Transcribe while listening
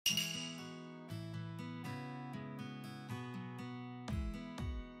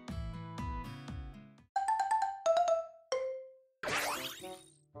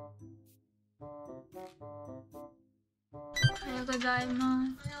ようございます。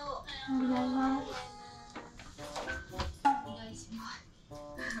おはようございます。お願いします。お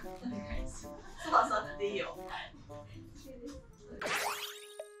願いします。そば座っていいよ。お疲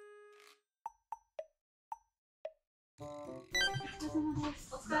れ様で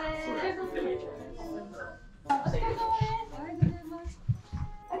す。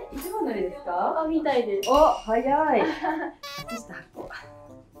あれ、いつものりですか？あ、みたいです。お、早い。そした箱。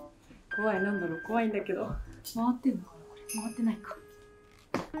怖い、なんだろう、怖いんだけど。回ってんのかな、これ。回ってないか。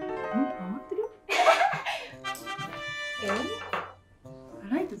回ってる？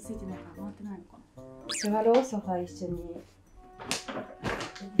ライトついてないから回ってないのかな。座ろう、ソファ一緒に。い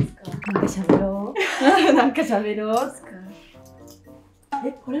いですか？なんか喋ろう。なんか喋ろう。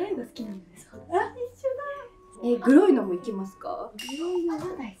これが好きなんですか？あ、一緒だ。グロいのもいきますか？グロいのが大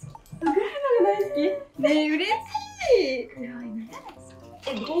好き。グロいのが大好き。ねえ、嬉しい。グロいのが大好き。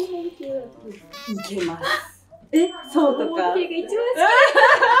拷問系はいけます。そうとか。拷問系が一番好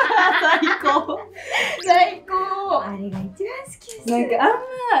き。最高。あれが一番好きです。なんかあんま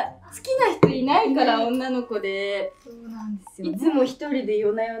好きな人いないから、女の子で。そうなんですよ。いつも一人で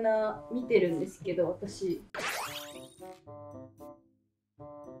夜な夜な見てるんですけど、私。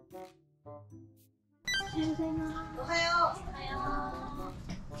おはようございます。おはよう。おはよ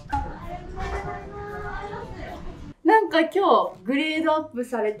う。なんか今日グレードアップ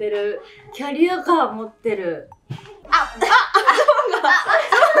されてるキャリアカー持ってる。あ、そうが。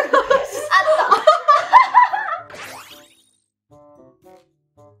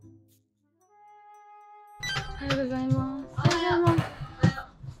ありがとうございます。おはよう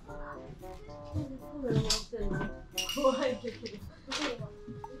ございます。怖いけど。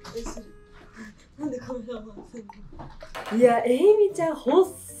なんでカメラ回ってんの？いや、エイミちゃん細い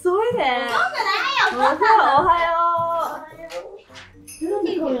ね。そうくないよ。おはよう。なん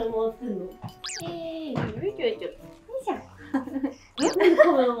でカメラ回ってんの？よいしょよいしょ。なんで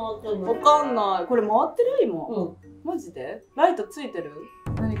カメラ回ってんの？わかんない。これ回ってる今。マジで？ライトついてる？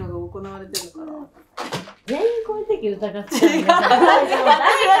何かが行われてるから。全員こういう時疑っちゃうんだから。誰か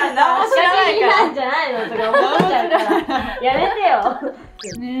何も知らないから。なんじゃないのとか思っちゃうから。やめてよ。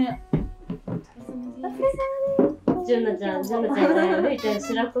ね。じゅんなちゃんね、るいちゃん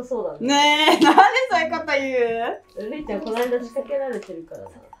白子そうだね。ねえ、なんでそういうこと言う？るいちゃんこの間仕掛けられてるから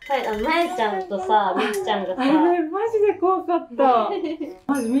さ。はい、まえちゃんとさ、みっちゃんがさ。マジで怖かった。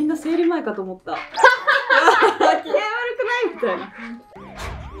マジみんな生理前かと思った。機嫌悪くないみたいな。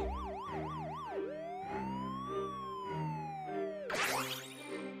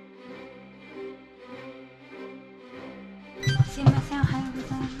すいません、おはようご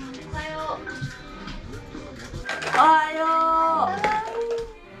ざいます。おはよう。おはよ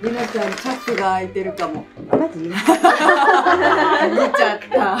う。りなちゃんチャックが開いてるかも。マジ？見ちゃった。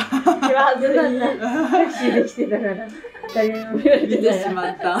言わずにタクシーで来てたから誰も見られてし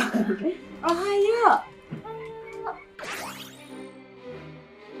まった。おはよう。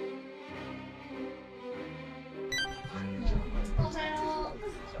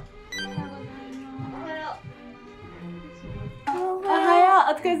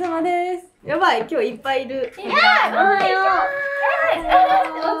お疲れ様です。やばい、今日いっぱいいる。おはよう。お疲れ様。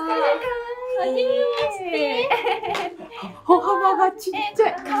はじめまして。歩幅がちっちゃ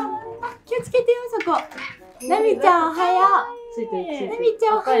い。気をつけてよ、そこ。なみちゃん、おはよう。ついてる。なみち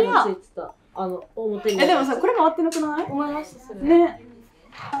ゃん、おはよう。表に。でもさ、これ回ってなくない？思いました、それ。ね。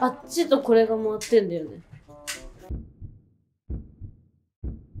あっちとこれが回ってんだよね。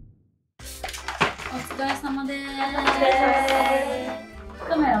お疲れ様です。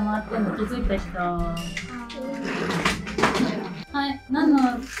カメラ回ってんの気づいた人。はい、何のチ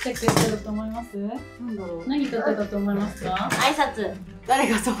ェックしてると思います？なんだろう。何撮ってたと思いますか？挨拶。誰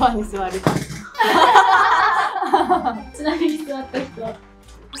がソファに座るか。ちなみに座った人。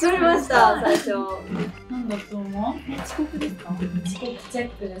座りました、最初。なんだと思う？遅刻ですか？遅刻チェッ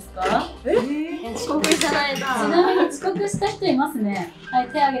クですか？遅刻じゃないな。ちなみに遅刻した人いますね。はい、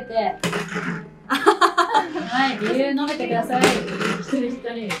手挙げて。はい、理由述べてください。一人一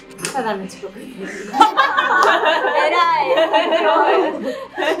人。ただの遅刻です。偉い。そ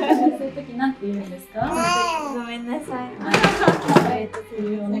ういう時なんて言うんですか？ごめんなさい。はい、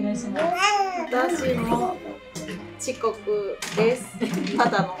理由お願いします。私も遅刻です。た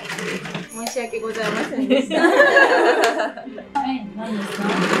だの申し訳ございませんでした。はい、何ですか？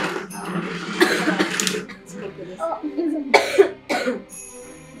遅刻です。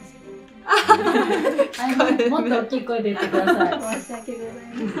はい、もっと大きい声で言ってください。申し訳ございま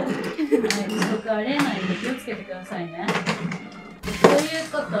せん。はい、遅刻は例ないんで気をつけてくださいね。という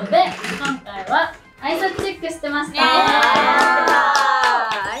ことで、今回は挨拶チェックしてました。挨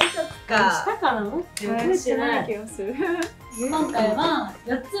拶か。したかな？してない気がする。今回は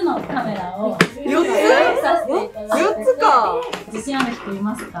4つのカメラを4つさせていただいて4つか。自信ある人い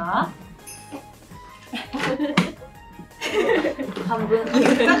ますか？半分言っ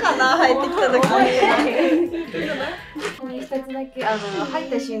たかな、入ってきた時に。一つだけ入っ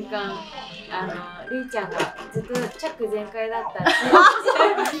た瞬間りーちゃんがずっとチャック全開だったって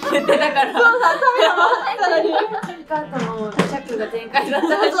言ってたから、そうだ、カメラ回ったのにスカートのチャックが全開だった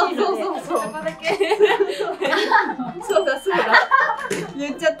らしいので、そこだけそうだそうだ、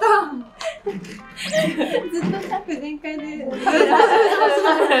言っちゃった。ずっとチャック全開でちょっとチ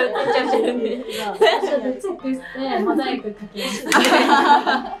ェックしてモザイクかけました。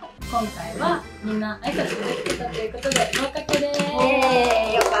今回はみんな挨拶できたということで合格です。よ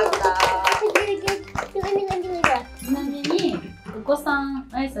かった。ちなみにお子さん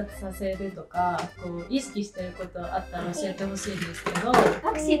挨拶させるとかこう意識してることあったら教えてほしいんですけど、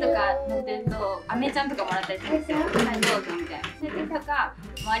タクシーとか乗ってるとアメちゃんとかもらったりするんですよ。はい、どうぞみたいな。そういう時とか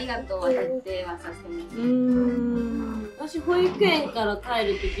もうありがとうって言ってはさせてます。私保育園から帰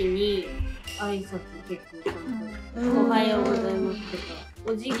るときに挨拶結構ちゃんとおはようございますとか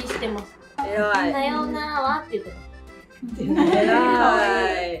お辞儀してます。えらい。さようならはって言ってます。え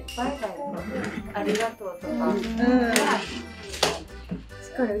らい。バイバイありがとうとか。し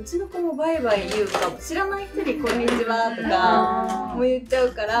かもうちの子もバイバイ言うかも。知らない人にこんにちはとかも言っちゃ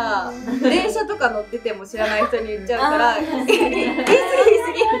うから、電車とか乗ってても知らない人に言っちゃうから言い過ぎみ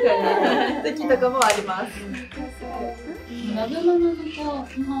たいな時とかもあります。ラブママの子の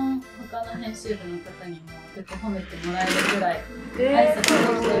他の編集部の方にも結構褒めてもらえるぐらい挨拶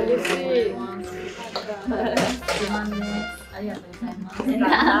できてると思います。自慢です。ありがとうございます。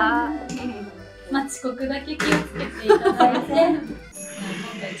まあ遅刻だけ気をつけていただいて、今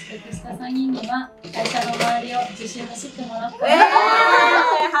回遅刻した3人には会社の周りを自習走ってもらって、走れ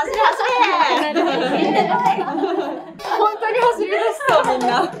本当に走り出しそうみん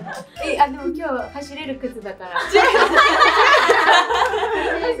な。でも今日走れる靴だから。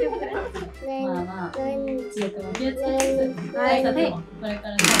まあまあ強くも気をつけつつ挨拶もこれか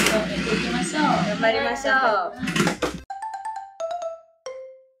らちゃんとやっていきましょう。頑張りましょう。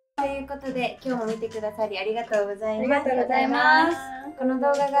ということで今日も見てくださりありがとうございます。ありがとうございます。この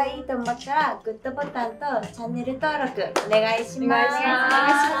動画がいいと思ったらグッドボタンとチャンネル登録お願いします。お願いし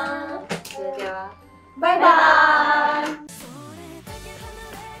ます。それではバイバーイ。